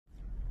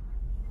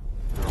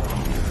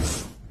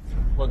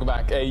Welcome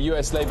back. A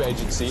U.S. labor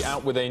agency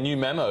out with a new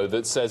memo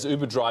that says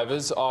Uber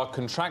drivers are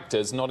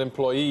contractors, not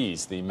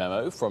employees. The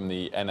memo from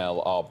the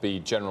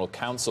NLRB General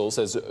Counsel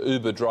says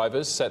Uber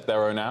drivers set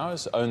their own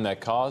hours, own their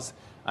cars,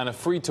 and are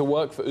free to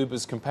work for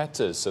Uber's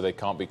competitors, so they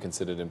can't be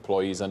considered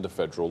employees under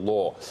federal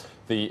law.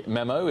 The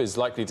memo is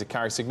likely to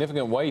carry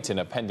significant weight in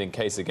a pending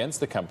case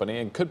against the company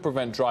and could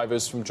prevent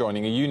drivers from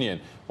joining a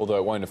union, although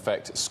it won't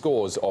affect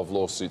scores of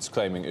lawsuits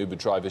claiming Uber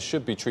drivers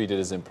should be treated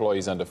as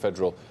employees under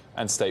federal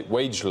and state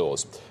wage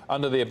laws.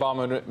 Under the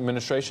Obama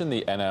administration,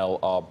 the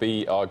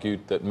NLRB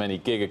argued that many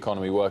gig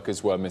economy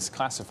workers were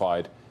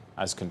misclassified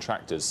as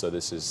contractors, so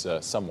this is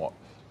somewhat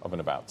of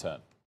an about turn.